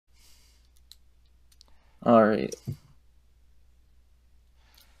Alright.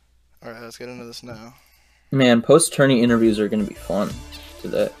 Alright, let's get into this now. Man, post-tourney interviews are gonna be fun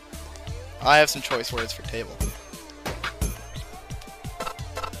today. I have some choice words for table.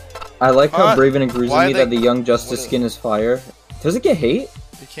 I like how Braven agrees with me they- that the Young Justice skin is fire. Does it get hate?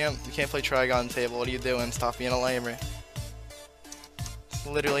 You can't play Trigon table. What are you doing? Stop being a lamer. It's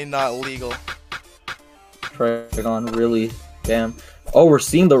literally not legal. Trigon, really? Damn. Oh, we're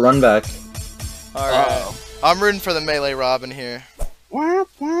seeing the run back. Alright. I'm rooting for the melee Robin here.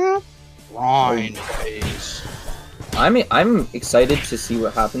 Ryan face. I'm excited to see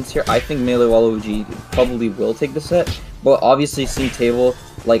what happens here. I think MeleeWaluigi probably will take the set, but obviously seeing Table,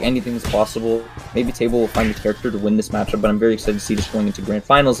 like anything is possible. Maybe Table will find a character to win this matchup, but I'm very excited to see this going into grand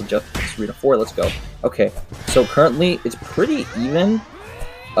finals of Justice Arena 4. Let's go. Okay, so currently it's pretty even.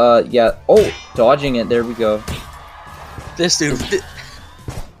 Yeah. Oh, dodging it. There we go. This dude.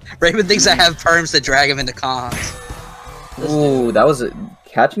 Raven thinks I have perms to drag him into cons. Ooh, that was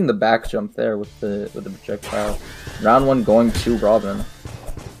catching the back jump there with the projectile. Round 1 going to Robin,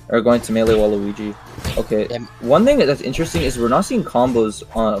 or going to MeleeWaluigi. Okay, one thing that's interesting is we're not seeing combos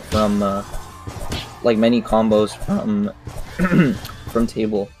from like many combos from from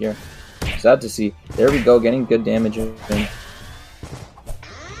Table here. Sad to see. There we go, getting good damage in.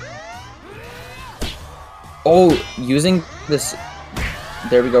 Oh, using this.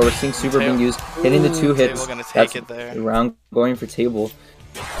 There we go. We're seeing super being used, hitting the 2 hits. Gonna take it there. Round going for Table.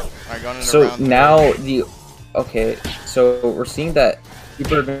 Alright, going into So round now 3. okay, so we're seeing that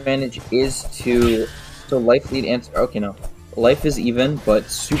super advantage is to life lead and okay, no, life is even, but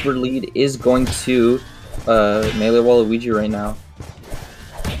super lead is going to MeleeWaluigi right now.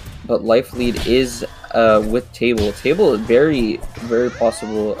 But life lead is with Table. Table is very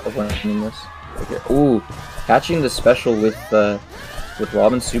possible of winning this. Okay. Ooh, catching the special with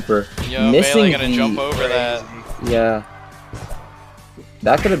Robin super. Yo, missing Melee gonna jump over that. Yeah.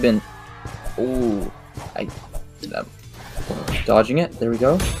 That could have been. Ooh, dodging it. There we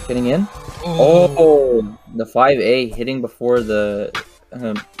go. Getting in. Oh, the 5A hitting before the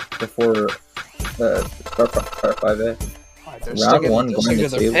before 5A. Round 1 going to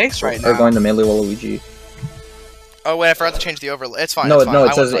Table right or now. going to MeleeWaluigi. Oh wait, I forgot to change the overlay. It's fine. No, it's fine. no, I it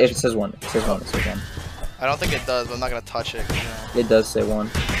won't says touch it says 1. It says 1. It says 1. I don't think it does, but I'm not gonna touch it. It does say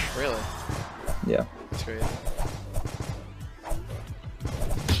 1. Really? Yeah. That's great.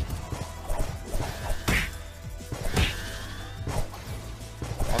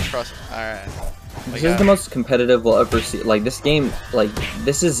 I'll trust. Alright. This is the most competitive we'll ever see. Like, this game, like,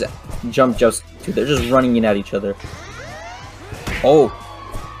 this is Jump Joust 2. They're just running in at each other. Oh,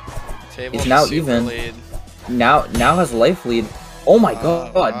 Table it's now super even. lead. Now has life lead. Oh my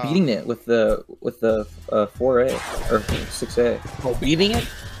god, wow. Beating it with the 4A or 6A. Oh, beating it?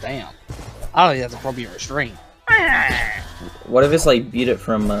 Damn. I don't think that's appropriate restraint. What if it's like Beat It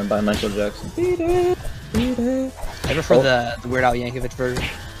from by Michael Jackson? Beat it, beat it. I prefer the Weird Al Yankovic version.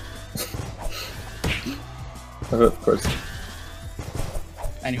 Of course.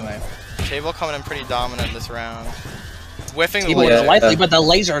 Anyway. Table coming in pretty dominant this round. Whiffing the Table was laser. lightly, but the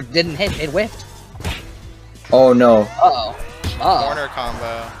laser didn't hit. It whiffed. Oh no. Uh-oh. Corner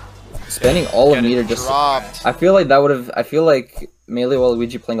combo. Spending all of Getting meter just. dropped. I feel like that would have. I feel like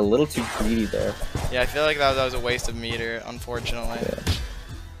MeleeWaluigi playing a little too greedy there. Yeah, I feel like that was a waste of meter, unfortunately. Yeah.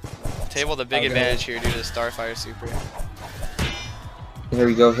 Table the big advantage here due to the Starfire super. There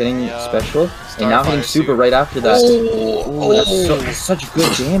we go, hitting special, and now hitting Starfire super right after that. Oh, That's such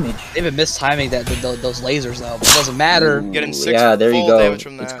good damage. They've been mistiming those lasers though, but it doesn't matter. Getting 6 yeah, there you full go. damage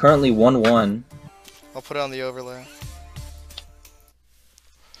from that. It's currently 1-1. I'll put it on the overlay.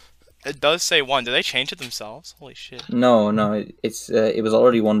 It does say 1. Did they change it themselves? Holy shit. No, it was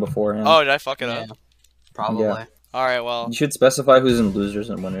already 1 beforehand. Oh, did I fuck it up? Probably. Yeah. Alright, well. You should specify who's in losers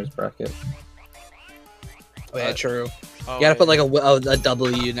and winners bracket. Oh, yeah, true. Oh, You gotta put wait. like a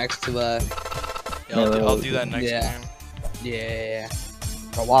W next to Yeah, I'll do that next Yeah. game. Yeah.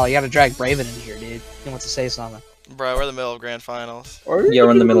 But wow, you gotta drag Braven in here, dude. He wants to say something. Bro, we're in the middle of grand finals. Yeah,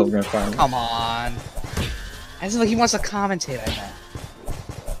 we're in the middle of grand final. Come on. As if like he wants to commentate, I bet.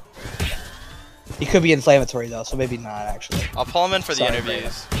 He could be inflammatory though, so maybe not actually. I'll pull him in for the Sorry,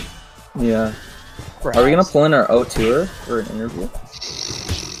 interviews. Yeah. Are we gonna pull in our O2er for an interview?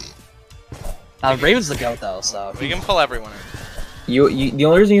 Raven's the goat though, so We can pull everyone in. The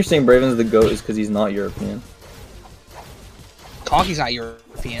only reason you're saying Braven's the GOAT is because he's not European. Conky's not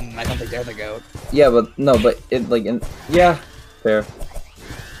European, and I don't think they're the goat. Yeah, but no, but it like yeah, fair.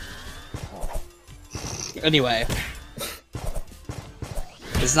 Anyway,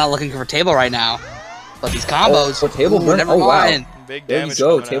 it's not looking for table right now, but these combos. Oh, table burn. Never Oh wow. mind. Big There you damage.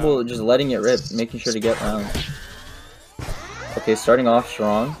 go. coming Table out. just letting it rip, making sure to get round. Okay, starting off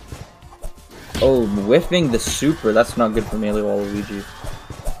strong. Oh, whiffing the super. That's not good for MeleeWaluigi.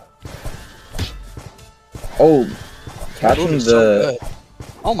 Oh, catching Move is the. so good.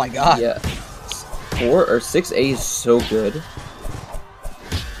 Oh my god. Yeah. 4 or 6A is so good.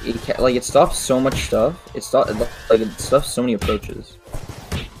 It stops so much stuff. It stops so many approaches.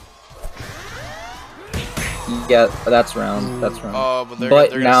 Yeah, that's round. That's round. Oh, but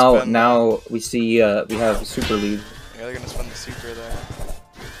they're now gonna spin we see we have super lead. Yeah, they're gonna spin the super there.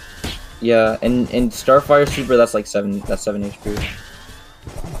 Yeah, and Starfire super that's like 7 HP.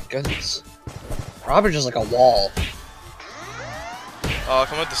 Oh my goodness. Robert is like a wall. Oh,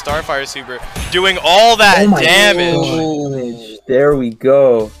 come with the Starfire super, doing all that Oh my damage. gosh. There we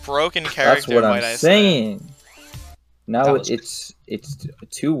go. Broken character, That's what might I'm I saying. Now That was- it's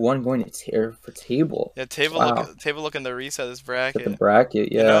 2-1 going to tear for table. say. Yeah, table Wow. looking to reset this At bracket. the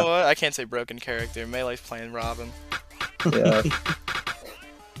bracket, You know yeah. what? I can't say broken character. Melee's playing Robin. Yeah.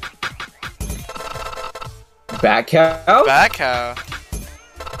 Back cow? Back cow.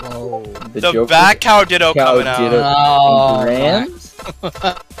 Whoa. The Joker back cow ditto coming out. Ditto. Oh, Rams?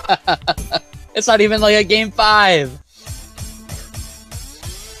 it's not even like a game 5.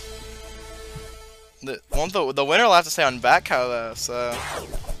 The winner will have to stay on back cow though. So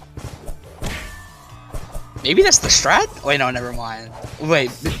Maybe that's the strat? Wait, no, never mind. Wait,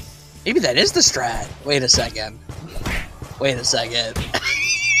 maybe that is the strat. Wait a second. Wait a second.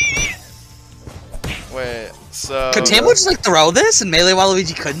 wait. So Could Table just like throw this and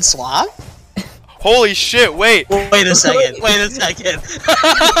MeleeWaluigi couldn't swap? holy shit! Wait. Wait a second. Wait a second.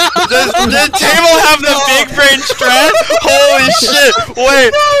 Did Table have the big brain strat? Holy shit!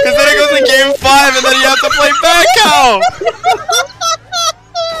 Wait, because then it goes to game 5 and then you have to play back cow.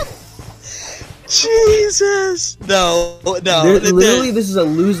 Jesus. No. Literally, this is a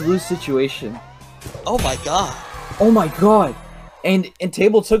lose-lose situation. Oh my god. Oh my god. And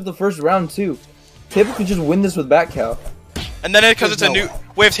Table took the first round too. Table could just win this with back cow. And then because it's a There's no new.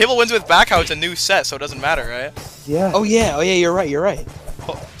 Wait, if Table wins with back cow, it's a new set, so it doesn't matter, right? Yeah. Oh yeah. You're right.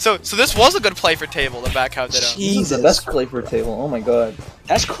 So this was a good play for Table. The back cow ditto. This is Jesus. the best play for Table. Oh my god.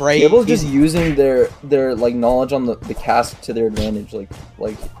 That's crazy. Table's just using their like knowledge on the cast to their advantage. Like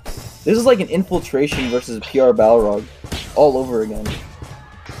this is like an infiltration versus PR Balrog all over again.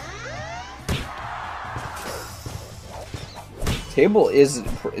 Table is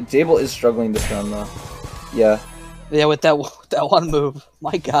struggling this round though. Yeah. Yeah, with that one move.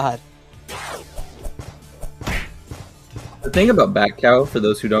 My god. The thing about back cow, for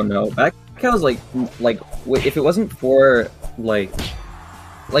those who don't know, back cow is like if it wasn't for like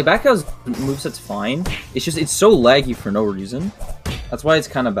back cow's moveset's fine. It's so laggy for no reason. That's why it's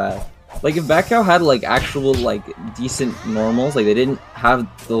kind of bad. Like if back cow had like actual like decent normals, like they didn't have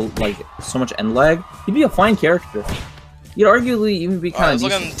the like so much end lag, he'd be a fine character. He'd arguably even be kind of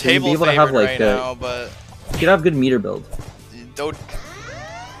looking decent. He'd Table be able to have favored like right now, but he'd have good meter build. don't.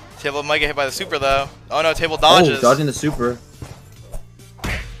 Table might get hit by the super though. Oh no, Table dodges. Oh, dodging the super.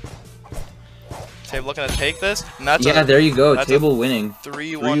 Table looking to take this. And that's Yeah, there you go. that's Table winning.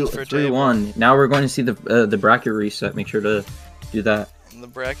 3-1 for Table. 3-1. Now we're going to see the bracket reset. Make sure to do that. The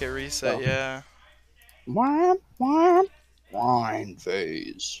bracket reset, Oh. yeah. Wine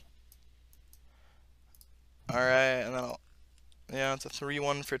phase. Alright, and then yeah, it's a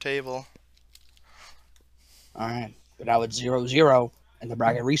 3-1 for Table. Alright. But now it's 0-0 and the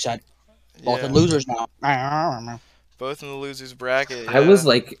bracket reset. Both Yeah. the losers now. Both in the losers bracket. I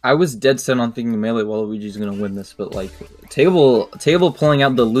was dead set on thinking MeleeWaluigi's gonna win this, but like table pulling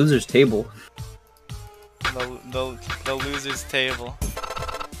out the losers table. the losers table.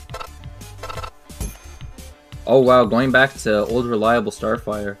 Oh wow, going back to old reliable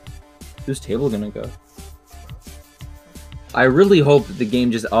Starfire. Who's table gonna go? I really hope the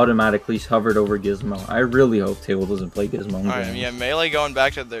game just automatically hovered over Gizmo. I really hope table doesn't play Gizmo. Alright, yeah, Melee going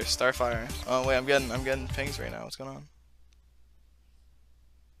back to their Starfire. Oh wait, I'm getting pings right now. What's going on?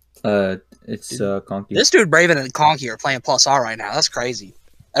 It's Conky. This dude Braven and Conky are playing plus R right now. That's crazy.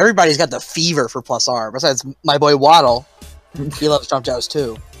 Everybody's got the fever for plus R. Besides my boy Waddle. He loves Jump Joust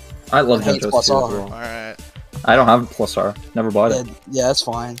too. I love hates Jump plus Joust too R. as well. Alright. I don't have a plus R. Never bought it. Yeah, that's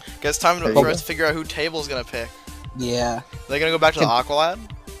fine. Guess time There you for go. us to figure out who Table's gonna pick. Yeah. They're gonna go back to the Aqualad?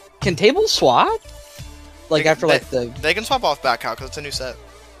 Can Table swap? Like after like the. They can swap off back out because it's a new set.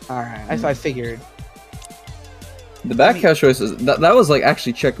 Alright, I figured. The back cow choices that was like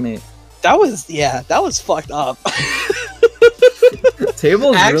actually checkmate. That was fucked up.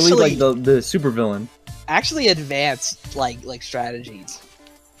 Table is Actually- really like the super villain. Actually advanced like strategies.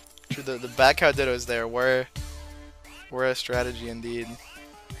 The back out dittos there were Whereas strategy indeed.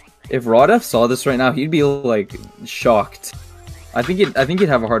 If Rodef saw this right now, he'd be like shocked. I think he'd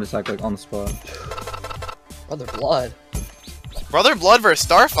have a heart attack like on the spot. Brother Blood. Brother Blood versus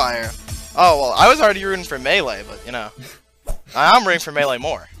Starfire. Oh well, I was already rooting for Melee, but you know, I'm rooting for Melee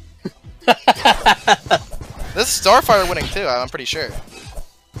more. This is Starfire winning too. I'm pretty sure.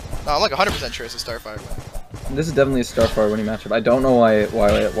 No, I'm like 100% sure it's a Starfire winning. This is definitely a Starfire winning matchup. I don't know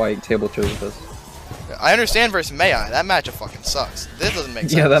why Table chose this. I understand versus Mei. That matchup fucking sucks. This doesn't make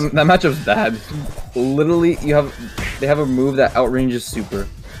sense. Yeah, that matchup's bad. Literally, they have a move that outranges Super.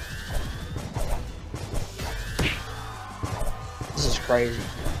 This is crazy.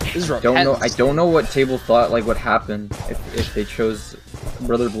 This is I don't know what Table thought like would happen if they chose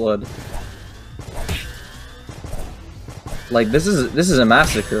Brother Blood. Like this is a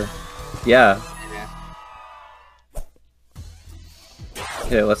massacre. Yeah.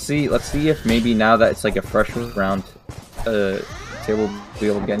 Okay, let's see if maybe now that it's like a fresh round, Table will be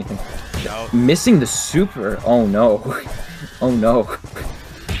able to get anything. No. Missing the Super. Oh no. Oh no.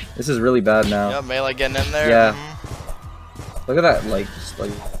 This is really bad now. Yeah, Melee getting in there. Yeah. Look at that, like, just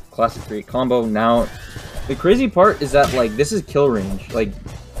like classic 3 combo. Now, the crazy part is that like this is kill range. Like,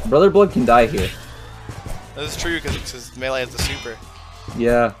 Brother Blood can die here. This is true because Melee has the Super.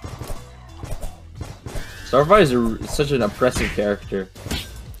 Yeah. Starfire is such an oppressive character.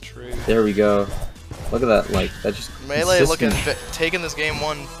 True. There we go. Look at that, like that just Melee consistent. taking this game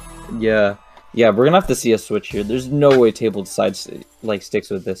 1. Yeah, yeah. We're gonna have to see a switch here. There's no way Table decides like sticks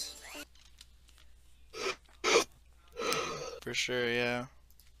with this. For sure, yeah.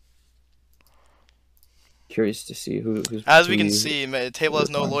 Curious to see who's. As we can see, Table has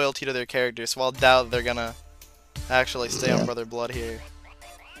no loyalty to their characters, so I'll doubt they're gonna actually stay on Brother Blood here.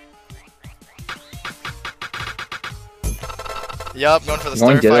 Yup, going for the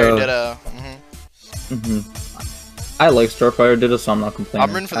Starfire Ditto. I like Starfire Ditto, so I'm not complaining.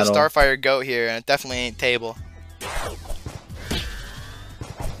 I'm rooting for the Starfire Goat here, and it definitely ain't Table.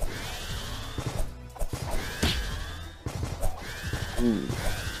 Ooh.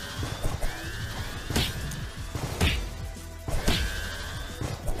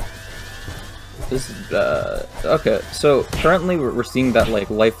 This is okay. So currently we're seeing that like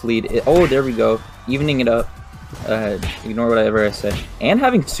life lead. Oh, there we go, evening it up. Ignore whatever I said. And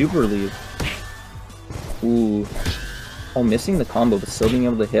having super lead. Ooh. Oh, missing the combo, but still being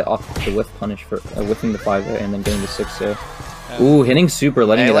able to hit off the whiff punish for whiffing the 5 there and then getting the 6 there. Yeah. Ooh, hitting super,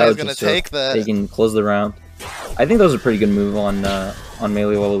 letting it out just so they can close the round. I think that was a pretty good move on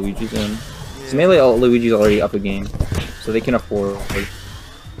MeleeWaluigi's end. So MeleeWaluigi's already up a game, so they can afford.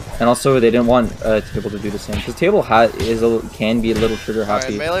 And also, they didn't want Table to do the same because Table can be a little trigger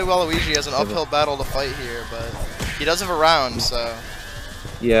happy. Right, MeleeWaluigi has an uphill battle to fight here, but he does have a round, so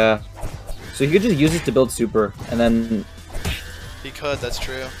yeah. So he could just use it to build super, and then he could. That's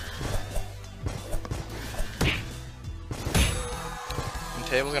true. And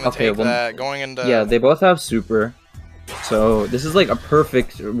Table's gonna take that going into. Yeah, they both have super, so this is like a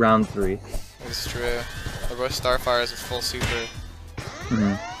perfect round 3. That's true. They're both Starfires with full super.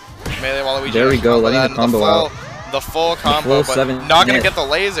 MeleeWaluigi. There we go, letting the combo out. The full combo, but not gonna get the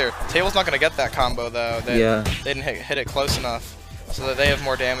laser. Table's not gonna get that combo though. They didn't hit it close enough, so that they have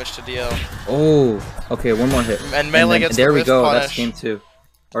more damage to deal. Oh, okay, one more hit. And Melee gets there the we go. punish. That's game 2.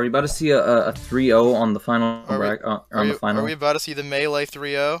 Are we about to see a 3-0 on the final bracket? Are we about to see the Melee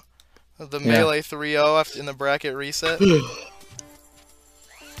 3-0? The Melee 3-0 in the bracket reset?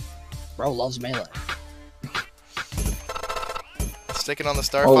 Bro loves Melee. Sticking on the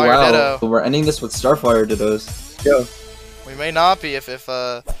Starfire Ditto. We're ending this with Starfire Dittos. Go. We may not be if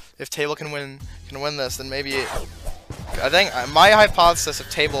Table can win this, then maybe. I think my hypothesis if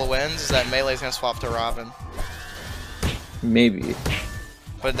Table wins is that Melee's gonna swap to Robin. Maybe.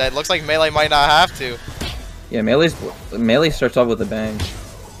 But that looks like Melee might not have to. Yeah, Melee starts off with a bang.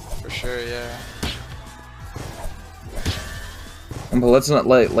 For sure, yeah. But let's not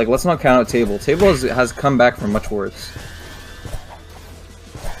count out Table. Table has come back from much worse.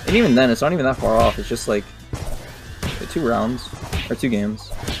 And even then, it's not even that far off. It's just like 2 rounds or 2 games.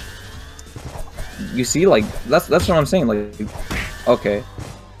 You see, like that's what I'm saying. Like, okay,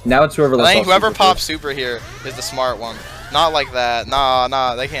 now it's whoever. I think whoever pops super here is the smart one. Not like that.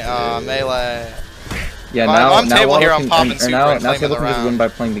 Nah, they can't. Melee. Yeah, now Table here, I'm popping super and now claiming Table the can just win round. by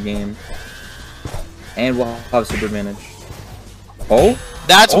playing the game, and we'll have super advantage. Oh,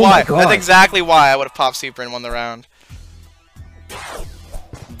 that's why. My God. That's exactly why I would have popped super and won the round.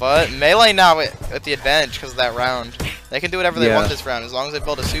 But Melee now at the advantage because of that round. They can do whatever they want this round. As long as they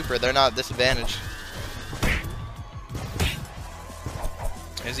build a super, they're not disadvantaged.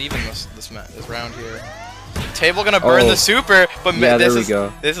 It's even this round here. Table gonna burn the super, but yeah, there we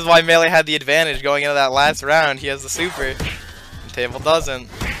go. This is why Melee had the advantage going into that last round. He has the super, and Table doesn't.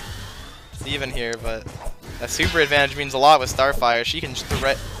 It's even here, but that super advantage means a lot with Starfire. She can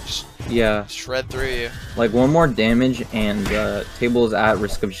shred through you. Like one more damage, and Table is at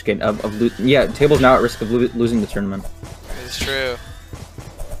risk of just getting Table's now at risk of losing the tournament. It's true.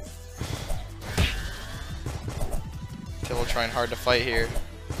 Table trying hard to fight here.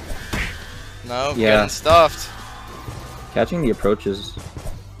 No, getting stuffed. Catching the approaches.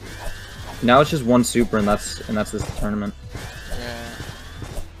 Now it's just one super, and that's this tournament. Yeah.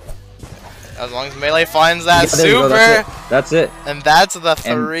 As long as Melee finds that super, that's it. And that's the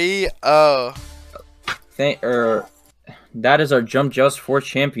 3-0. That is our Jump Joust 4th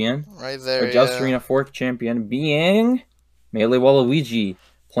champion. Right there. Our Joust Arena 4th champion being MeleeWaluigi,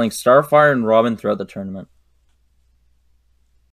 playing Starfire and Robin throughout the tournament.